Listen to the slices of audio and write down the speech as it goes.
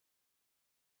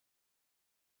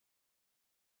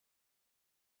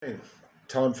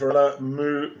Time for a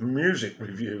music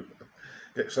review.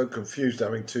 Get so confused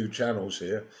having two channels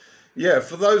here. Yeah,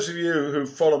 for those of you who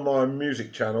follow my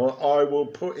music channel, I will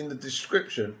put in the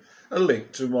description a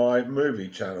link to my movie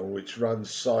channel, which runs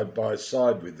side by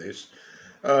side with this.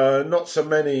 Not so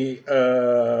many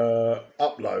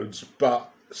uploads, but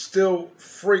still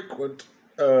frequent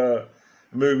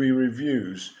movie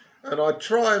reviews. And I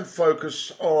try and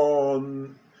focus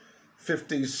on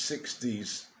 50s,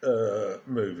 60s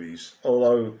movies,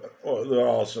 although there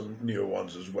are some newer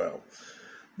ones as well.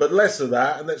 But less of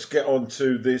that, and let's get on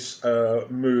to this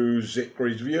music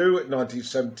review at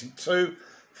 1972,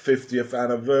 50th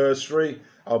anniversary.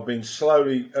 I've been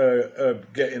slowly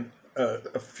getting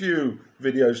a few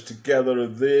videos together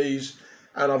of these,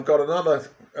 and I've got another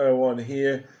one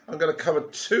here. I'm going to cover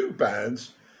two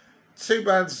bands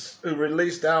who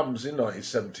released albums in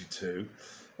 1972,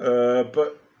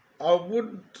 but I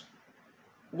wouldn't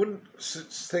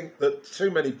think that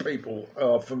too many people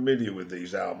are familiar with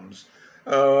these albums.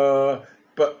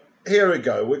 But here we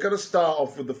go. We're going to start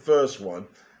off with the first one,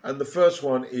 and the first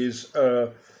one is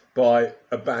by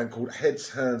a band called Heads,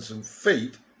 Hands and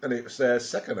Feet, and it's their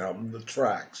second album,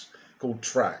 called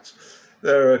Tracks.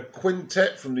 They're a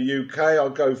quintet from the UK. I'll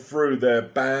go through their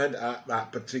band at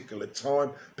that particular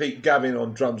time. Pete Gavin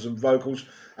on drums and vocals.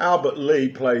 Albert Lee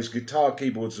plays guitar,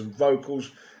 keyboards and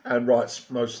vocals and writes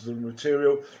most of the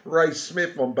material. Ray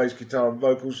Smith on bass guitar and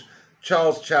vocals.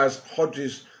 Charles Chaz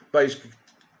Hodges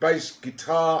bass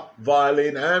guitar,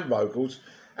 violin and vocals.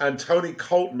 And Tony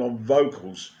Colton on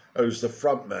vocals, who's the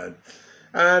front man.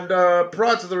 And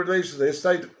prior to the release of this,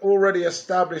 they'd already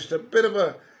established a bit of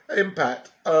an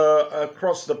impact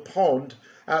across the pond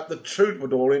at the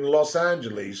Troubadour in Los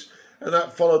Angeles, and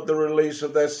that followed the release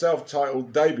of their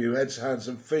self-titled debut, Heads, Hands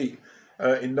and Feet,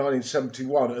 in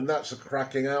 1971, and that's a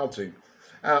cracking album.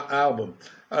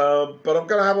 But I'm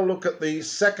going to have a look at the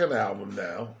second album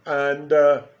now, and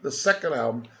the second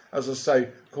album, as I say,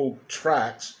 called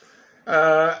Tracks.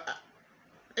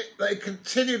 They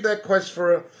continued their quest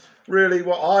for really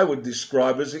what I would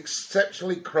describe as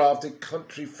exceptionally crafted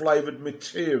country-flavoured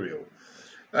material.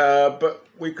 But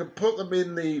we could put them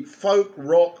in the folk,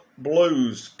 rock,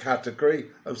 blues category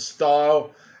of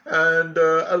style and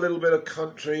a little bit of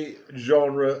country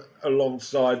genre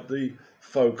alongside the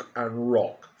folk and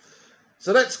rock.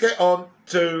 So let's get on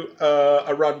to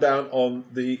a rundown on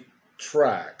the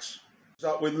tracks.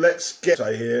 Start with Let's Get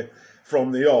here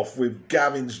from the off with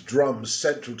Gavin's drums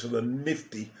central to the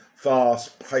nifty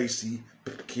fast-pacey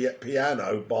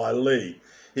piano by Lee.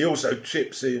 He also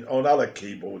chips in on other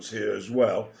keyboards here as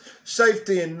well.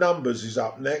 Safety in Numbers is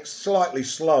up next, slightly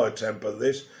slower tempo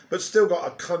this, but still got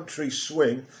a country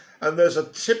swing. And there's a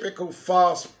typical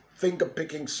fast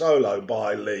finger-picking solo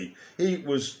by Lee. He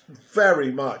was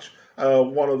very much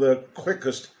one of the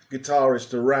quickest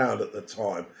guitarists around at the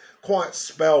time. Quite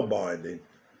spellbinding.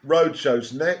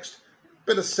 Roadshows next.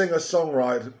 Bit of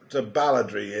singer-songwriter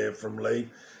balladry here from Lee,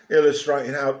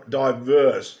 illustrating how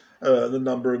diverse the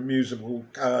number of musical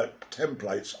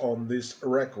templates on this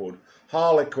record.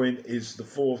 Harlequin is the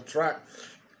fourth track.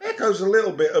 Echoes a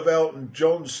little bit of Elton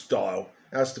John's style,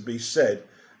 has to be said.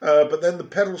 But then the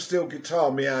pedal steel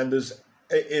guitar meanders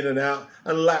in and out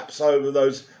and laps over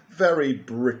those very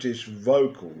British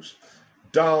vocals.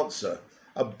 Dancer,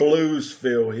 a blues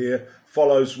feel here,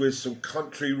 follows with some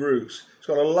country roots. It's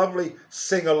got a lovely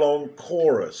sing-along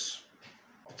chorus.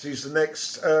 It's the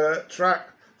next track,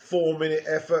 4-minute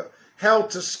effort.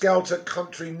 Helter Skelter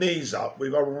country knees up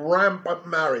with a rampant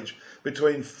marriage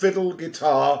between fiddle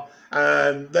guitar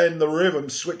and then the rhythm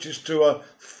switches to a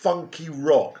funky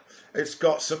rock. It's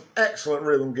got some excellent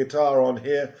rhythm guitar on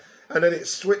here, and then it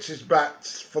switches back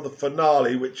for the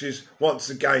finale, which is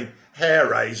once again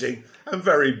hair-raising and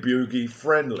very boogie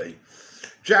friendly.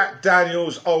 Jack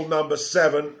Daniels' Old Number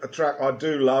 7, a track I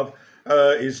do love,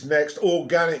 is next.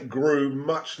 Organic groove,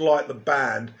 much like the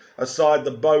band, aside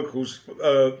the vocals,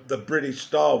 the British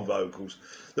style vocals.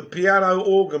 The piano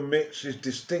organ mix is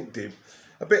distinctive,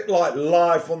 a bit like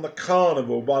Live on the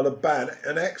Carnival by the band,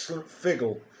 an excellent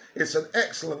fiddle. It's an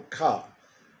excellent cut.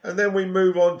 And then we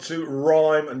move on to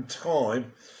Rhyme and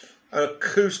Time.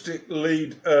 Acoustic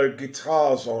lead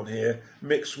guitars on here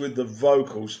mixed with the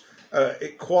vocals.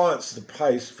 It quiets the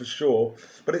pace for sure,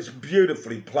 but it's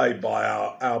beautifully played by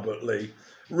our Albert Lee.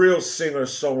 Real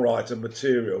singer-songwriter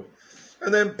material.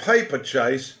 And then Paper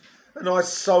Chase, a nice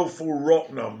soulful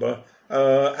rock number,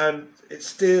 and it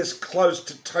steers close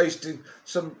to tasting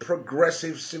some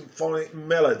progressive symphonic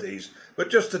melodies, but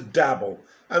just a dabble.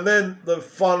 And then the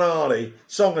finale,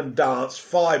 Song and Dance,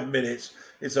 5 minutes.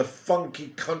 It's a funky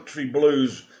country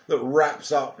blues that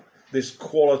wraps up this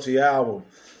quality album.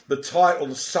 The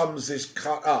title sums this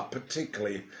cut up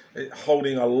particularly.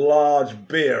 Holding a large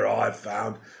beer, I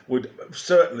found, would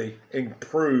certainly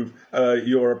improve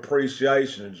your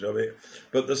appreciations of it.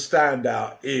 But the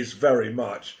standout is very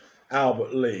much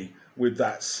Albert Lee with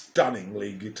that stunning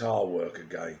lead guitar work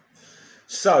again.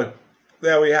 So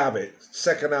there we have it.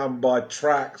 Second album by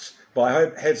Trax, by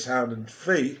Heads, Hand and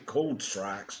Feet, called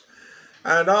Trax.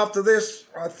 And after this,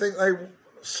 I think they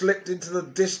slipped into the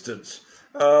distance.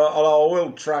 Although I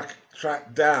will track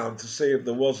down to see if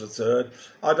there was a third.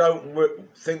 I don't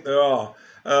think there are.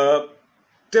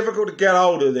 Difficult to get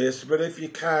hold of this, but if you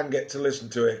can get to listen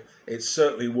to it, it's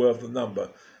certainly worth the number.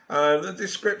 And the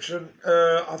description,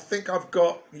 I think I've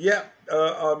got,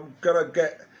 I'm going to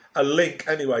get a link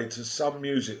anyway to some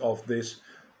music of this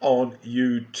on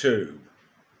YouTube.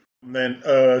 And then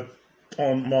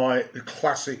on my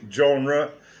classic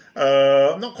genre,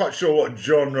 I'm not quite sure what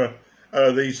genre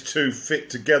these two fit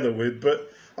together with, but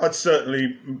I'd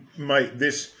certainly make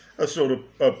this a sort of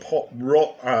a pop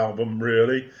rock album,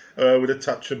 really, with a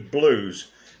touch of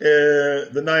blues.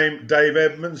 The name Dave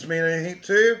Edmunds mean anything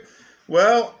to you?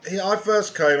 Well, I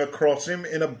first came across him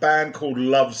in a band called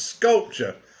Love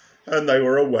Sculpture, and they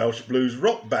were a Welsh blues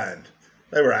rock band.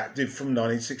 They were active from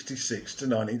 1966 to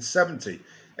 1970.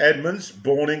 Edmunds,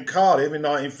 born in Cardiff in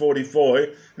 1944, and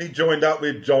he joined up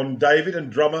with John David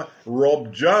and drummer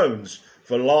Rob Jones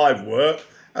for live work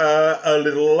a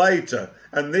little later.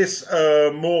 And this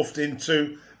morphed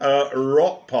into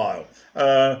Rockpile.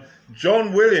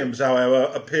 John Williams, however,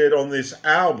 appeared on this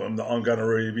album that I'm going to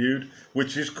review,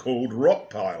 which is called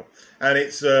Rockpile. And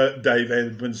it's Dave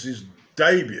Edmunds'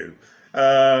 debut.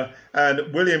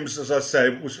 And Williams, as I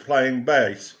said, was playing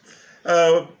bass.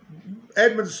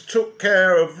 Edmunds took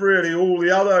care of really all the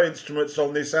other instruments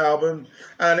on this album,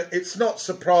 and it's not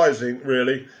surprising,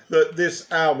 really, that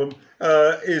this album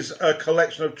is a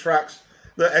collection of tracks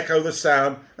that echo the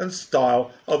sound and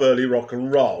style of early rock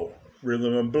and roll,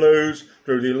 rhythm and blues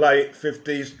through the late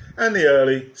 50s and the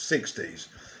early 60s.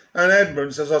 And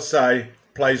Edmunds, as I say,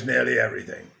 plays nearly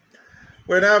everything.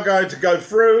 We're now going to go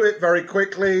through it very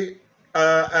quickly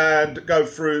and go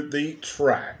through the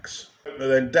tracks.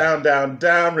 And then Down, Down,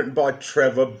 Down, written by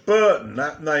Trevor Burton.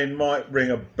 That name might ring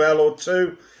a bell or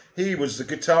two. He was the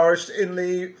guitarist in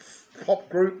the pop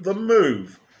group The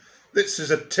Move. This is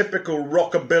a typical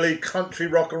rockabilly country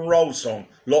rock and roll song.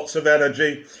 Lots of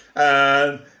energy.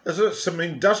 And there's some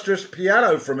industrious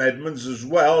piano from Edmunds as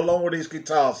well, along with his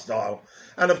guitar style.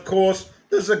 And of course,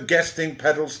 there's a guesting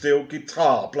pedal steel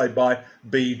guitar played by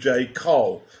B.J.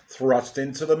 Cole, thrust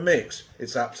into the mix.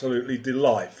 It's absolutely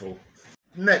delightful.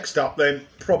 Next up then,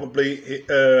 probably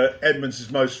Edmunds'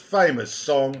 most famous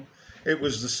song. It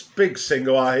was the big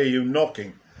single, I Hear You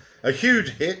Knocking. A huge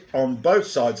hit on both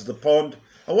sides of the pond.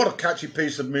 And what a catchy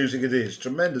piece of music it is.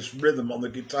 Tremendous rhythm on the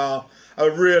guitar.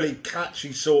 A really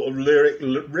catchy sort of lyric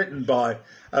written by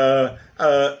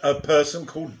a person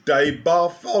called Dave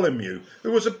Bartholomew,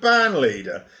 who was a band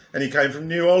leader. And he came from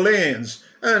New Orleans.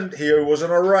 And he was an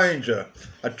arranger,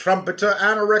 a trumpeter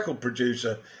and a record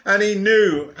producer. And he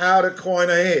knew how to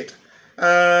coin a hit.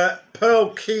 Pearl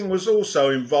King was also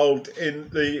involved in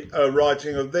the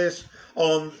writing of this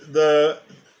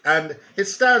and it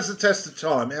stands the test of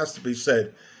time, it has to be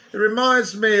said. It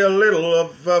reminds me a little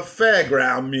of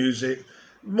fairground music,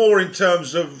 more in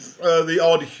terms of the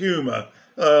odd humour,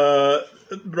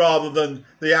 rather than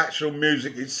the actual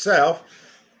music itself.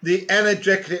 The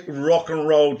energetic rock and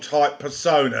roll type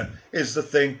persona is the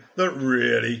thing that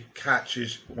really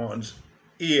catches one's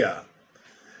ear.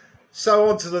 So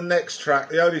on to the next track,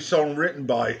 the only song written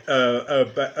by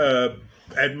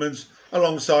Edmunds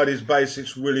alongside his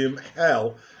bassist William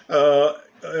Hell.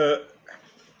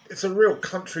 It's a real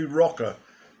country rocker.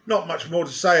 Not much more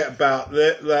to say about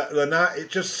than that.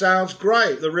 It just sounds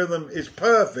great. The rhythm is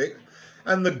perfect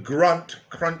and the grunt,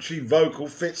 crunchy vocal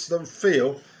fits the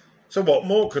feel. So what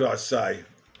more could I say?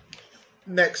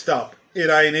 Next up, It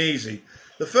Ain't Easy.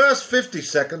 The first 50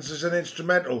 seconds is an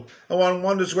instrumental and one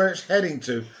wonders where it's heading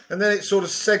to, and then it sort of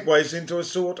segues into a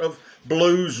sort of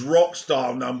blues rock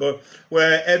style number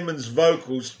where Edmunds'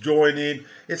 vocals join in.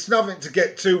 It's nothing to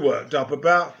get too worked up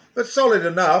about, but solid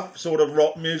enough sort of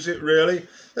rock music really.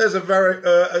 There's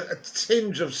a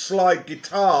tinge of slide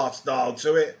guitar style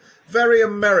to it. Very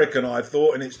American, I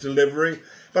thought, in its delivery.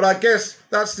 But I guess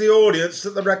that's the audience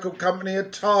that the record company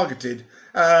had targeted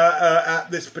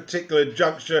at this particular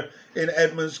juncture in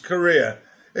Edmunds' career.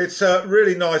 It's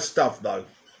really nice stuff, though.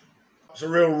 It's a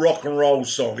real rock and roll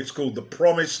song. It's called The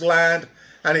Promised Land,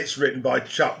 and it's written by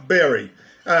Chuck Berry.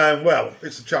 And, well,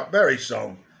 it's a Chuck Berry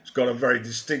song. It's It's got a very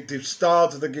distinctive style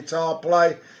to the guitar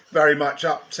play, very much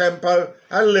up-tempo,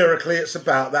 and lyrically it's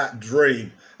about that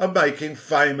dream of making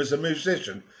fame as a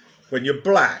musician when you're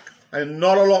black, and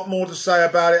not a lot more to say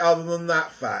about it other than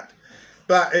that fact.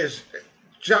 But it's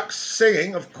Chuck's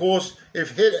singing, of course,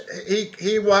 if he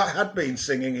had been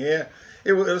singing here,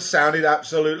 it would have sounded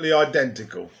absolutely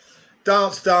identical.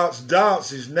 Dance, Dance,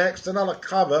 Dance is next, another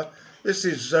cover. This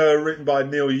is written by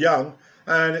Neil Young,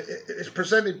 and it's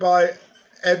presented by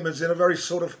Edmonds in a very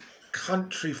sort of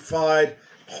countrified,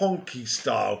 honky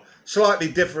style, slightly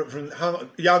different from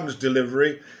Young's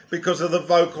delivery because of the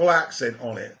vocal accent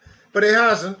on it. But it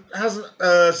hasn't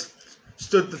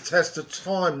stood the test of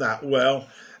time that well.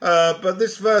 But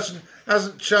this version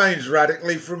hasn't changed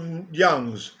radically from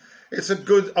Young's. It's a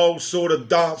good old sort of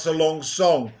dance-along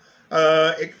song.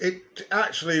 It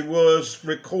actually was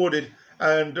recorded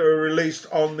and released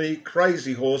on the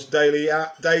Crazy Horse debut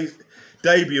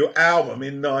album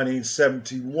in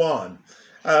 1971.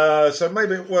 So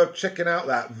maybe it's worth checking out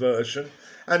that version.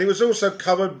 And it was also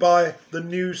covered by the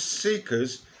New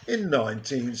Seekers in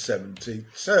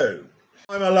 1972.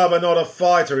 I'm a Lover, Not a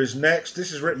Fighter is next.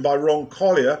 This is written by Ron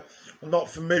Collier. I'm not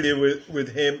familiar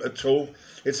with him at all.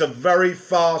 It's a very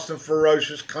fast and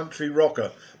ferocious country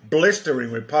rocker,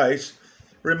 blistering with pace,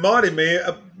 reminding me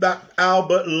of that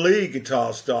Albert Lee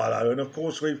guitar style. And of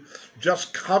course, we've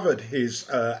just covered his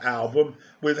album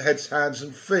with Heads, Hands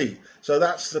and Feet. So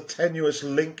that's the tenuous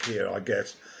link here, I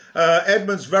guess.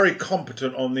 Edmonds very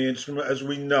competent on the instrument, as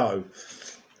we know.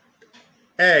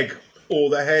 Egg or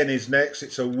the Hen is next.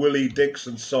 It's a Willie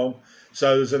Dixon song,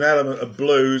 so there's an element of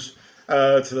blues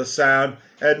to the sound.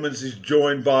 Edmonds is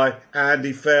joined by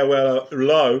Andy Farewell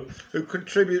Lowe, who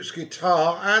contributes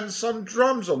guitar and some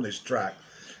drums on this track.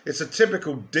 It's a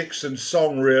typical Dixon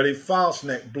song, really, fast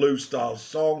neck blues style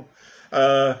song.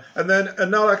 And then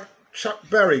another Chuck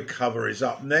Berry cover is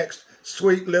up next,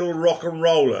 Sweet Little Rock and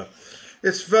Roller.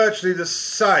 It's virtually the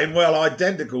same, well,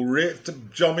 identical riff to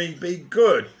Johnny B.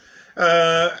 Good.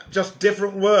 Just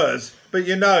different words, but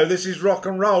you know, this is rock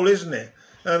and roll, isn't it?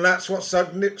 And that's what's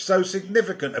so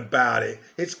significant about it.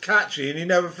 It's catchy and you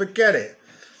never forget it.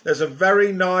 There's a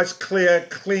very nice, clear,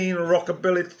 clean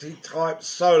rockabilly type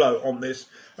solo on this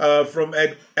from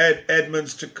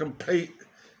Edmonds to complete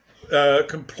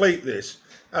this,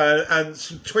 and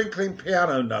some twinkling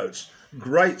piano notes.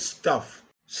 Great stuff.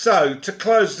 So to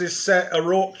close this set, a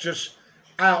raucous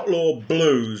outlaw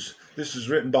blues. This is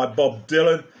written by Bob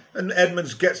Dylan. And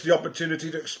Edmonds gets the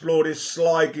opportunity to explore his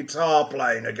sly guitar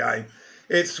playing again.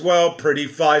 It's, well, pretty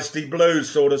feisty blues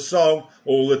sort of song,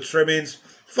 all the trimmings,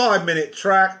 5-minute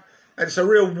track, and it's a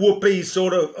real whoopee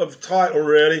sort of title,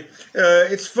 really.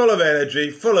 It's full of energy,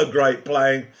 full of great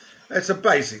playing. It's a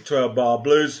basic 12-bar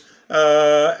blues,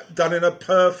 done in a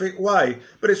perfect way,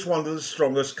 but it's one of the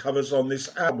strongest covers on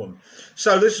this album.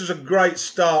 So this is a great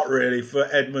start, really, for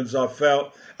Edmonds, I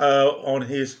felt, on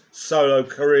his solo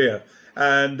career.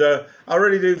 And I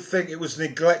really do think it was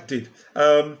neglected.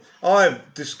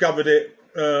 I've discovered it,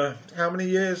 how many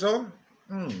years on?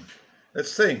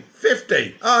 Let's think,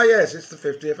 50. Ah, yes, it's the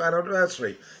 50th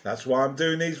anniversary. That's why I'm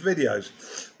doing these videos.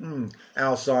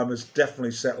 Alzheimer's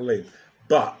definitely settled in.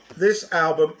 But this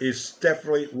album is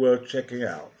definitely worth checking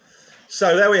out.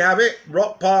 So there we have it,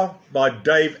 Rock Pile by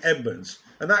Dave Edmonds.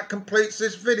 And that completes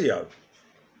this video.